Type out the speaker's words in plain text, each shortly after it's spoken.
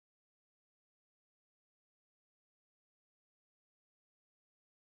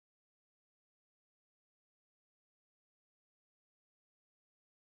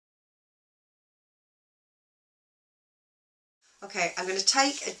Okay, I'm going to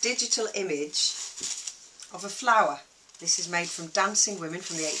take a digital image of a flower. This is made from dancing women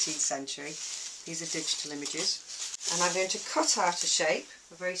from the 18th century. These are digital images. And I'm going to cut out a shape,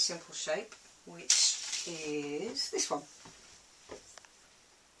 a very simple shape, which is this one.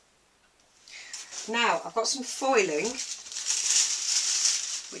 Now, I've got some foiling,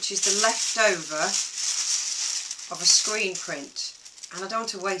 which is the leftover of a screen print. And I don't want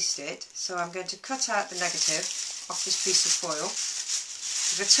to waste it, so I'm going to cut out the negative off this piece of foil.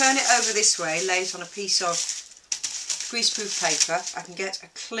 If I turn it over this way, lay it on a piece of greaseproof paper, I can get a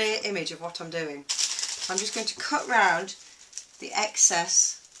clear image of what I'm doing. So I'm just going to cut round the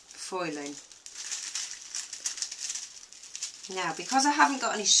excess foiling. Now, because I haven't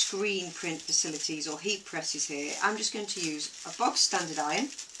got any screen print facilities or heat presses here, I'm just going to use a bog standard iron,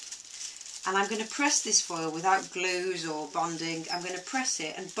 and I'm going to press this foil without glues or bonding. I'm going to press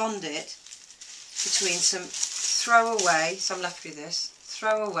it and bond it between some throwaway, so I'm left with this,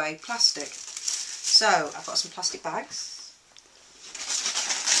 throwaway plastic. So I've got some plastic bags,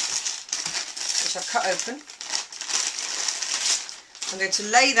 which I've cut open. I'm going to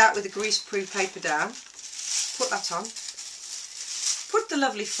lay that with the greaseproof paper down, put that on, put the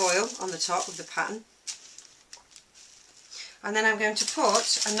lovely foil on the top of the pattern, and then I'm going to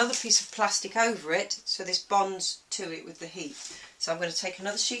put another piece of plastic over it so this bonds to it with the heat. So I'm going to take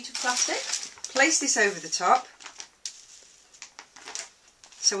another sheet of plastic, place this over the top.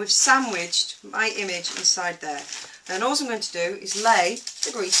 So we've sandwiched my image inside there. And all I'm going to do is lay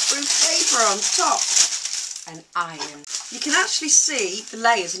the greaseproof paper on top and iron. You can actually see the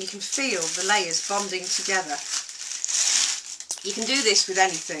layers and you can feel the layers bonding together. You can do this with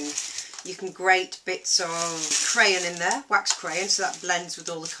anything. You can grate bits of crayon in there, wax crayon, so that blends with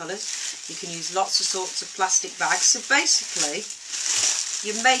all the colours. You can use lots of sorts of plastic bags. So basically,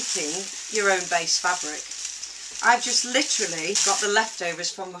 you're making your own base fabric. I've just literally got the leftovers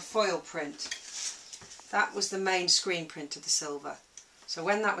from my foil print. That was the main screen print of the silver. So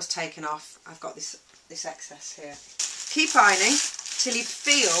when that was taken off, I've got this excess here. Keep ironing till you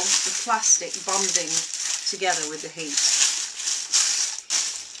feel the plastic bonding together with the heat.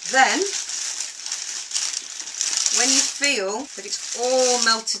 Then, when you feel that it's all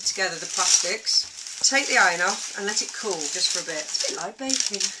melted together, the plastics, take the iron off and let it cool just for a bit. It's a bit like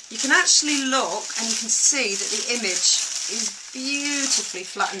baking. You can actually look and you can see that the image is beautifully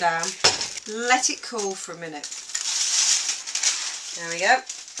flattened down. Let it cool for a minute. There we go.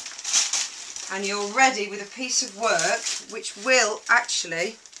 And you're ready with a piece of work which will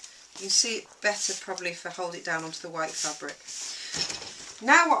actually, you can see it better probably if I hold it down onto the white fabric.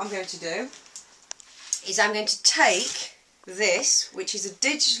 Now what I'm going to do is I'm going to take this, which is a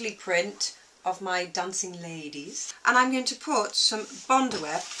digitally print of my dancing ladies, and I'm going to put some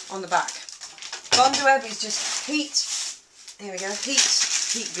Bondweb on the back. Bondweb is just heat, here we go,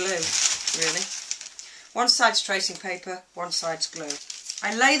 heat glue really. One side's tracing paper, one side's glue.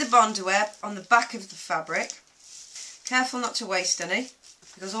 I lay the Bondweb on the back of the fabric, careful not to waste any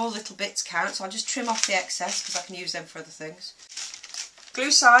because all little bits count, so I'll just trim off the excess because I can use them for other things. Glue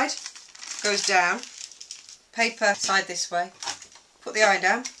side goes down, paper side this way, put the iron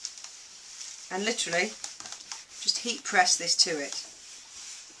down and literally just heat press this to it.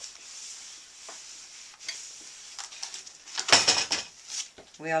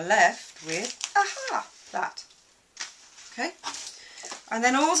 We are left with, aha, that. Okay, and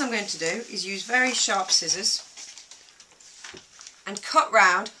then all I'm going to do is use very sharp scissors and cut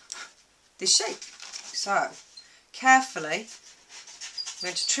round this shape. So, carefully, I'm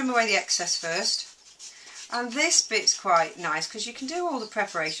going to trim away the excess first. And this bit's quite nice because you can do all the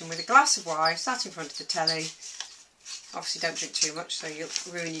preparation with a glass of wine, sat in front of the telly. Obviously don't drink too much so you'll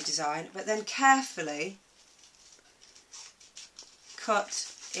ruin your design. But then carefully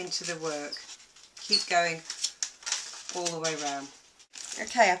cut into the work. Keep going all the way round.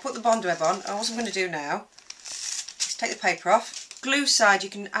 Okay, I put the Bondweb on. All I'm going to do now is take the paper off. Glue side, you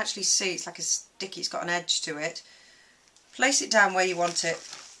can actually see it's like a sticky, it's got an edge to it. Place it down where you want it.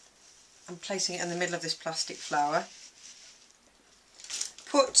 I'm placing it in the middle of this plastic flower.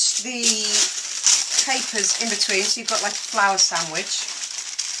 Put the papers in between so you've got like a flower sandwich.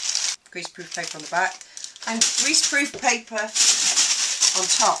 Greaseproof paper on the back and greaseproof paper on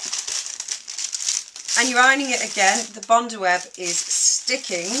top. And you're ironing it again. The Bondweb is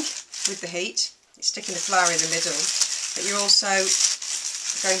sticking with the heat. It's sticking the flower in the middle, but you're also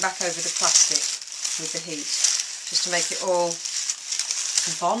going back over the plastic with the heat just to make it all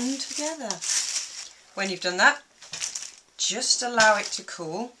bond together. When you've done that, just allow it to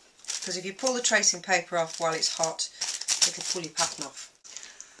cool, because if you pull the tracing paper off while it's hot, it'll pull your pattern off.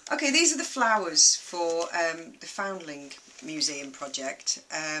 Okay, these are the flowers for the Foundling museum project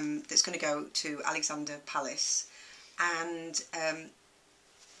that's going to go to Alexandra Palace, and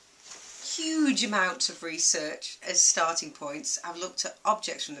huge amounts of research as starting points. I've looked at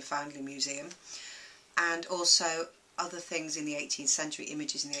objects from the Foundling Museum and also other things in the 18th century,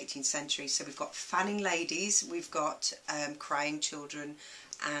 images in the 18th century. So we've got fanning ladies, we've got crying children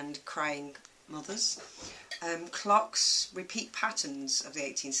and crying mothers, clocks, repeat patterns of the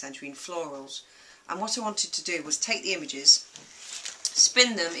 18th century in florals. And what I wanted to do was take the images,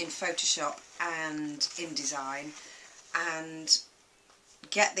 spin them in Photoshop and InDesign, and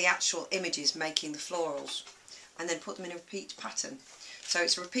get the actual images making the florals, and then put them in a repeat pattern. So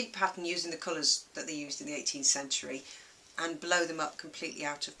it's a repeat pattern using the colours that they used in the 18th century, and blow them up completely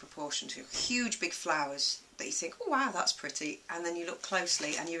out of proportion to huge big flowers that you think, oh wow, that's pretty, and then you look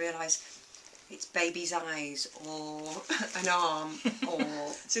closely and you realise it's baby's eyes or an arm or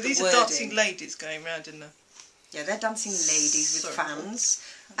so these are dancing ladies going around in the... Yeah, they're dancing ladies with fans,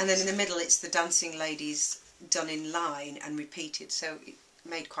 and then in the middle it's the dancing ladies done in line and repeated, so it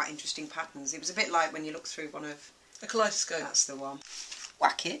made quite interesting patterns. It was a bit like when you look through one of... A kaleidoscope. That's the one.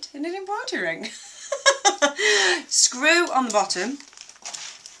 Whack it in an embroidery ring. Screw on the bottom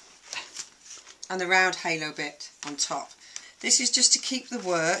and the round halo bit on top. This is just to keep the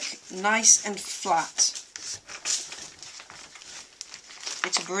work nice and flat.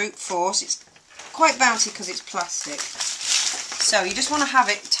 It's a brute force. It's quite bouncy because it's plastic. So you just want to have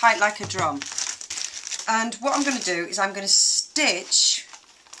it tight like a drum. And what I'm going to do is I'm going to stitch,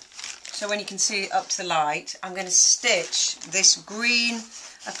 so when you can see it up to the light, I'm going to stitch this green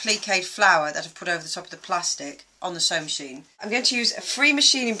appliqué flower that I've put over the top of the plastic on the sewing machine. I'm going to use a free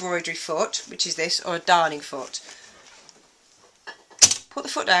machine embroidery foot, which is this, or a darning foot. Put the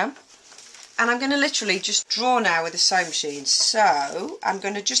foot down, and I'm going to literally just draw now with the sewing machine. So I'm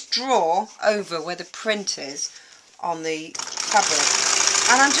going to just draw over where the print is on the fabric,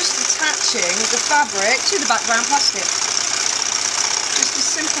 and I'm just attaching the fabric to the background plastic. Just as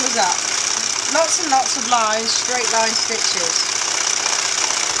simple as that. Lots and lots of lines, straight line stitches.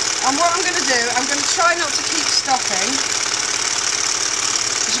 And what I'm going to do, I'm going to try not to keep stopping,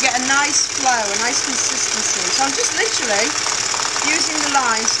 because you get a nice flow, a nice consistency. So I'm just literally using the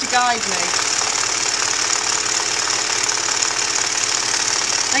lines to guide me.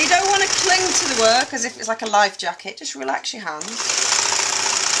 Now you don't want to cling to the work as if it's like a life jacket, just relax your hands.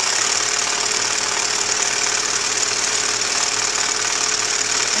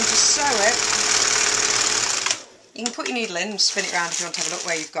 And just sew it. You can put your needle in and spin it around if you want to have a look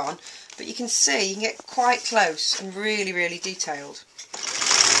where you've gone, but you can see, you can get quite close and really, really detailed.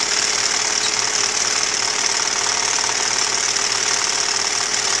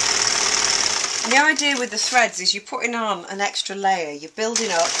 And the idea with the threads is you're putting on an extra layer, you're building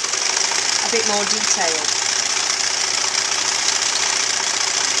up a bit more detail.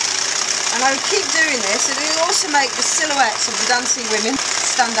 And I would keep doing this, and it'll also make the silhouettes of the dancing women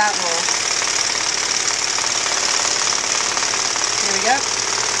stand out more. Here we go.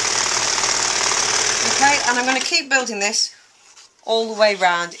 Okay, and I'm going to keep building this all the way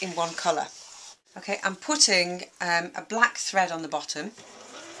round in one colour. Okay, I'm putting a black thread on the bottom.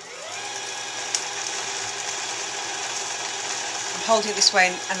 I'm holding it this way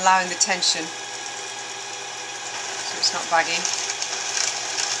and allowing the tension so it's not baggy.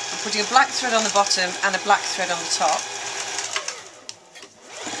 I'm putting a black thread on the bottom and a black thread on the top.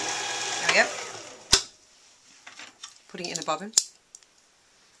 There we go. Putting it in a bobbin.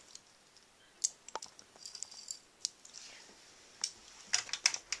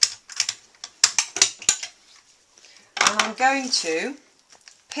 And I'm going to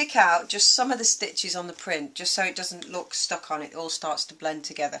pick out just some of the stitches on the print, just so it doesn't look stuck on it, all starts to blend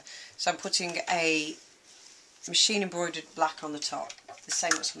together. So I'm putting a machine embroidered black on the top, the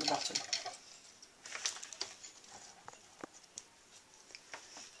same as on the bottom.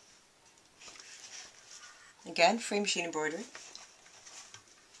 Again, free machine embroidery.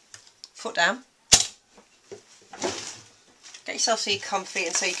 Foot down. Get yourself so you're comfy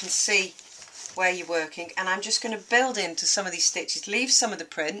and so you can see where you're working, and I'm just going to build into some of these stitches, leave some of the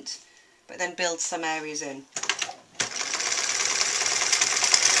print, but then build some areas in.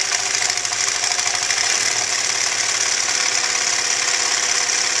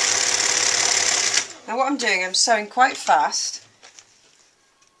 Now what I'm doing, I'm sewing quite fast,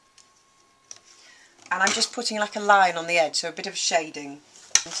 and I'm just putting like a line on the edge, so a bit of shading.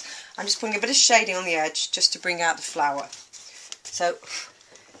 I'm just putting a bit of shading on the edge just to bring out the flower. So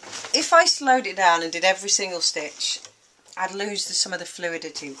if I slowed it down and did every single stitch, I'd lose some of the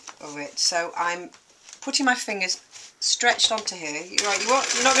fluidity of it. So I'm putting my fingers stretched onto here. You're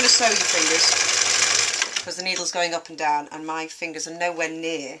not going to sew your fingers. because the needle's going up and down and my fingers are nowhere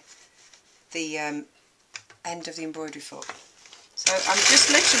near the end of the embroidery foot. So I'm just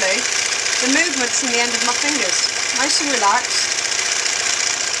literally, the movement's in the end of my fingers, nice and relaxed.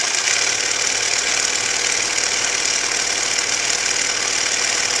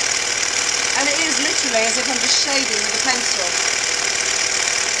 And it is literally as if I'm just shading with a pencil.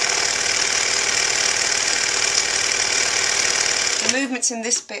 The movement's in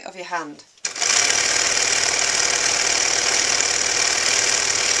this bit of your hand.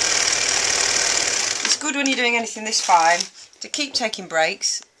 It's good when you're doing anything this fine to keep taking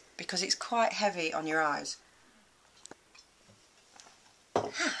breaks because it's quite heavy on your eyes. There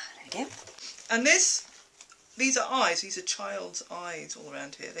we go. And these are eyes, these are child's eyes all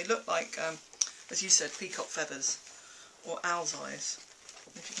around here. They look like, as you said, peacock feathers or owl's eyes,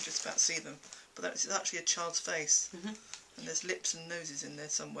 if you can just about see them. But that's actually a child's face. And there's lips and noses in there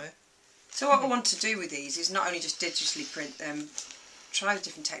somewhere. So what I want to do with these is not only just digitally print them, try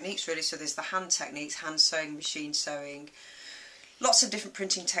different techniques really. So there's the hand techniques, hand sewing, machine sewing, lots of different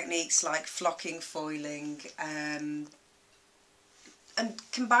printing techniques like flocking, foiling, and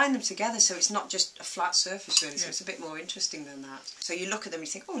combine them together so it's not just a flat surface really, so it's a bit more interesting than that. So you look at them and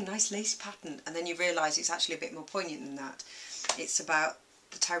you think, oh, nice lace pattern, and then you realise it's actually a bit more poignant than that. It's about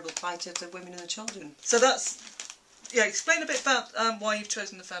the terrible plight of the women and the children. So that's, yeah, explain a bit about why you've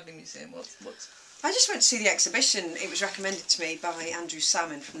chosen the Foundling Museum. I just went to see the exhibition. It was recommended to me by Andrew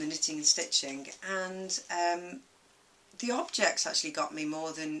Salmon from the Knitting and Stitching, and the objects actually got me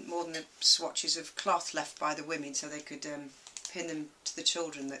more than the swatches of cloth left by the women so they could pin them to the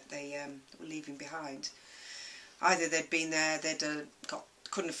children that they were leaving behind. Either they'd been there, they'd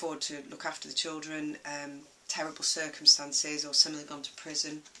couldn't afford to look after the children, terrible circumstances, or some of them gone to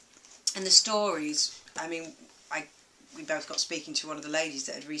prison. And the stories, I mean, we both got speaking to one of the ladies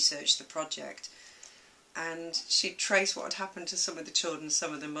that had researched the project, and she'd traced what had happened to some of the children,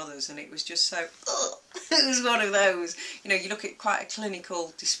 some of the mothers, and it was just so, it was one of those, you know, you look at quite a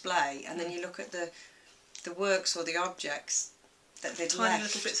clinical display and then you look at the works or the objects that they'd tiny left.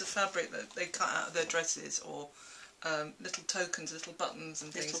 Little bits of fabric that they cut out of their dresses, or little tokens, little buttons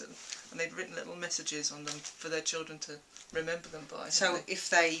and things, and they'd written little messages on them for their children to remember them by. So if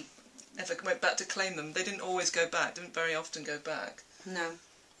they ever went back to claim them, they didn't always go back, didn't very often go back. No.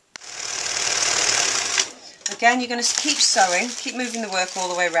 Again, you're going to keep sewing, keep moving the work all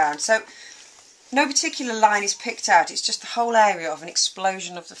the way around. So no particular line is picked out, it's just the whole area of an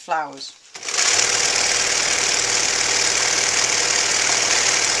explosion of the flowers.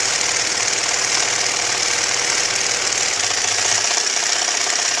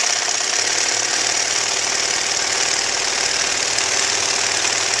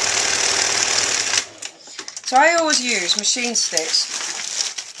 So I always use machine stitch.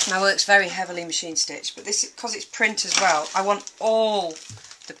 My work's very heavily machine stitched, but this, because it's print as well, I want all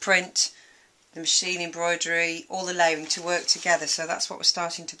the print, the machine embroidery, all the layering to work together, so that's what we're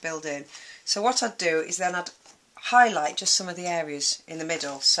starting to build in. So what I'd do is then I'd highlight just some of the areas in the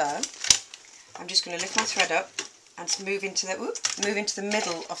middle. So I'm just going to lift my thread up and move into the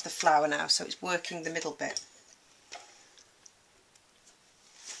middle of the flower now, so it's working the middle bit.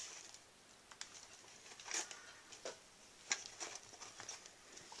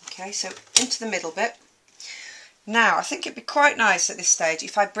 Okay, so into the middle bit. Now, I think it'd be quite nice at this stage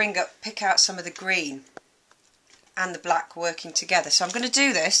if I pick out some of the green and the black working together. So I'm going to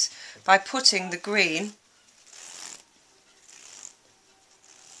do this by putting the green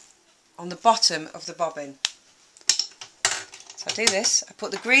on the bottom of the bobbin. So I do this, I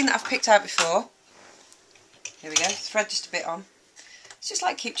put the green that I've picked out before, here we go, thread just a bit on. It's just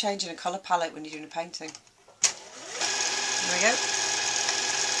like keep changing a colour palette when you're doing a painting. There we go.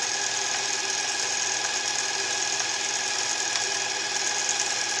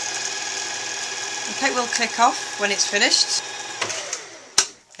 Okay, we'll click off when it's finished.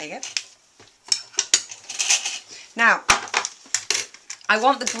 There you go. Now, I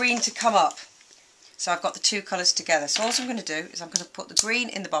want the green to come up. So I've got the two colours together. So all I'm going to do is I'm going to put the green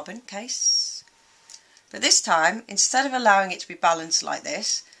in the bobbin case. But this time, instead of allowing it to be balanced like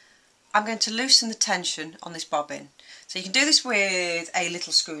this, I'm going to loosen the tension on this bobbin. So you can do this with a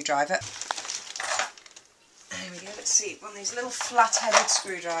little screwdriver. There we go, let's see, one of these little flat-headed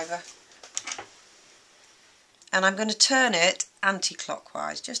screwdriver. And I'm going to turn it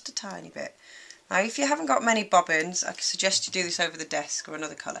anti-clockwise, just a tiny bit. Now if you haven't got many bobbins, I suggest you do this over the desk or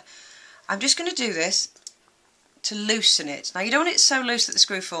another colour. I'm just going to do this to loosen it. Now you don't want it so loose that the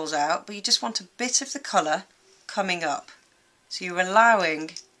screw falls out, but you just want a bit of the colour coming up. So you're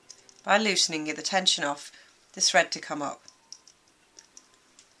allowing, by loosening it, the tension off, the thread to come up.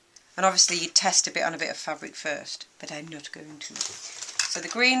 And obviously you test a bit on a bit of fabric first, but I'm not going to. So the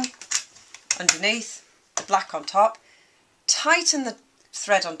green underneath, the black on top. Tighten the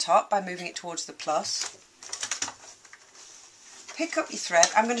thread on top by moving it towards the plus. Pick up your thread.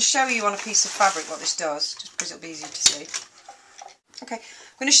 I'm going to show you on a piece of fabric what this does, just because it'll be easier to see. Okay,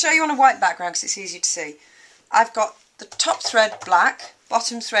 I'm going to show you on a white background because it's easier to see. I've got the top thread black,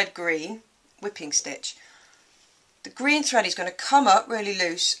 bottom thread green, whipping stitch. The green thread is going to come up really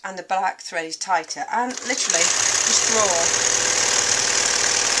loose and the black thread is tighter, and literally just draw.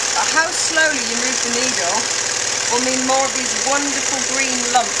 But how slowly you move the needle will mean more of these wonderful green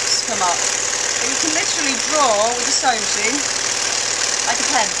lumps come up. But you can literally draw with a sewing machine like a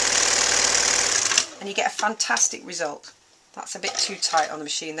pen and you get a fantastic result. That's a bit too tight on the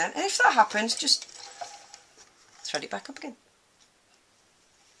machine then, and if that happens, just thread it back up again.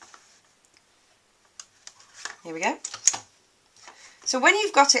 Here we go. So when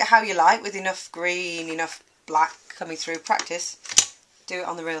you've got it how you like, with enough green, enough black coming through, practice, do it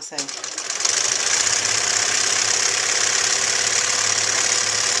on the real thing.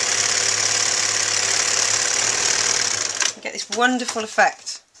 You get this wonderful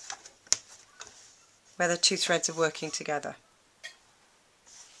effect where the two threads are working together.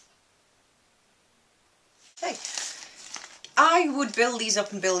 Okay. I would build these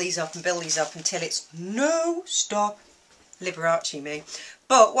up and build these up and build these up until it's no stop Liberace me.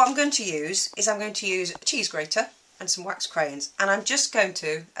 But what I'm going to use is I'm going to use a cheese grater and some wax crayons, and I'm just going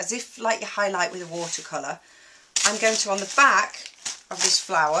to, as if like you highlight with a watercolour, I'm going to, on the back of this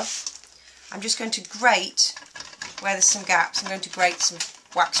flower, I'm just going to grate where there's some gaps. I'm going to grate some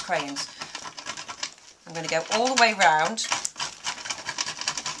wax crayons. I'm going to go all the way round.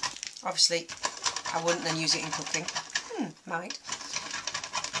 Obviously I wouldn't then use it in cooking. Might.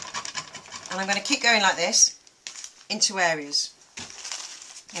 And I'm going to keep going like this into areas.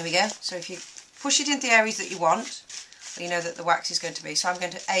 There we go. So if you push it into the areas that you want, you know that the wax is going to be. So I'm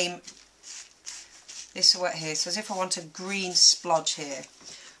going to aim this away here, so as if I want a green splodge here.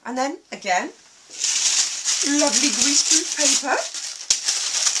 And then again, lovely greaseproof paper.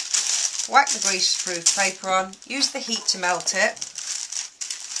 Whack the greaseproof paper on, use the heat to melt it,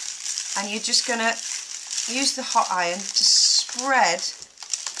 and you're just going to use the hot iron to spread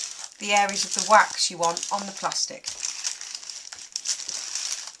the areas of the wax you want on the plastic.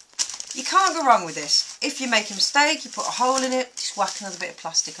 You can't go wrong with this. If you make a mistake, you put a hole in it, just whack another bit of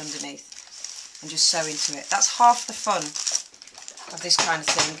plastic underneath and just sew into it. That's half the fun of this kind of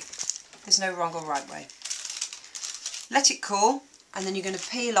thing. There's no wrong or right way. Let it cool, and then you're going to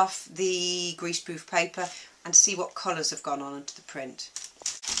peel off the greaseproof paper and see what colours have gone on onto the print.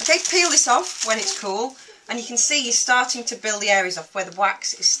 Okay, peel this off when it's cool, and you can see you're starting to build the areas off where the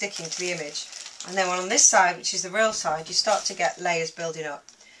wax is sticking to the image. And then on this side, which is the real side, you start to get layers building up.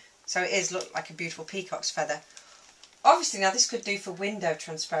 So it is look like a beautiful peacock's feather. Obviously now this could do for window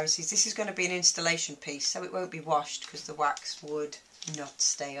transparencies. This is going to be an installation piece, so it won't be washed because the wax would not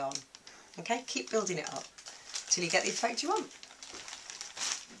stay on. Okay, keep building it up till you get the effect you want.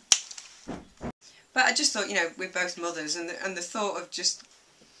 But I just thought, you know, we're both mothers, and the thought of just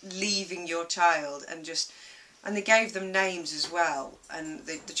leaving your child and they gave them names as well, and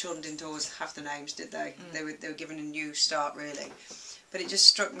the children didn't always have the names, did they? They were given a new start really. But it just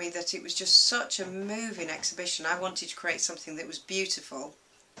struck me that it was just such a moving exhibition. I wanted to create something that was beautiful,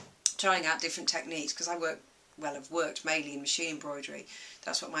 trying out different techniques, because I've worked mainly in machine embroidery.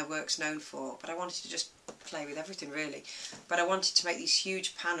 That's what my work's known for. But I wanted to just play with everything really. But I wanted to make these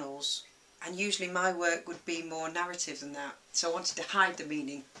huge panels, and usually my work would be more narrative than that. So I wanted to hide the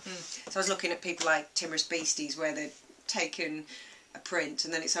meaning. So I was looking at people like Timorous Beasties, where they'd taken a print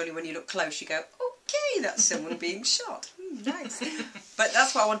and then it's only when you look close you go, okay, that's someone being shot. Nice. But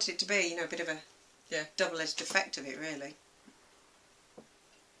that's what I wanted it to be, you know, a bit of a double-edged effect of it really.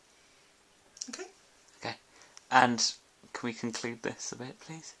 Okay. Okay. And can we conclude this a bit,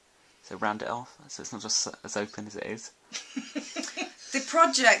 please? So round it off, so it's not just as open as it is. The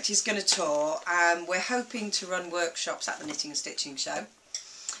project is going to tour. We're hoping to run workshops at the Knitting and Stitching Show,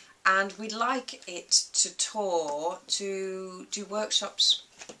 and we'd like it to tour to do workshops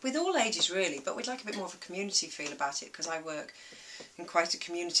with all ages really, but we'd like a bit more of a community feel about it, because I work in quite a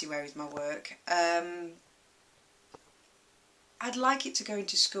community way with my work. I'd like it to go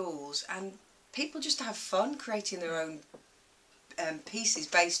into schools and people just to have fun creating their own pieces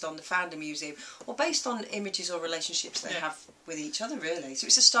based on the Foundling Museum, or based on images or relationships they have with each other really. So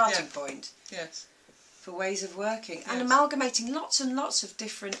it's a starting point. Yes. for ways of working and Yes. amalgamating lots and lots of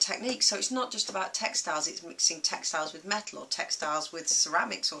different techniques. So it's not just about textiles, it's mixing textiles with metal or textiles with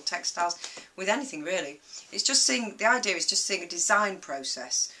ceramics or textiles with anything really. It's just seeing, the idea is just seeing a design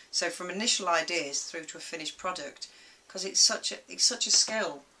process, so from initial ideas through to a finished product, because it's such a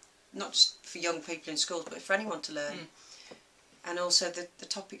skill, not just for young people in schools but for anyone to learn. And also the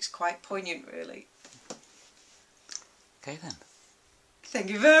topic's quite poignant really. Okay then.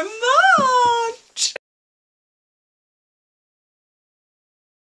 Thank you very much!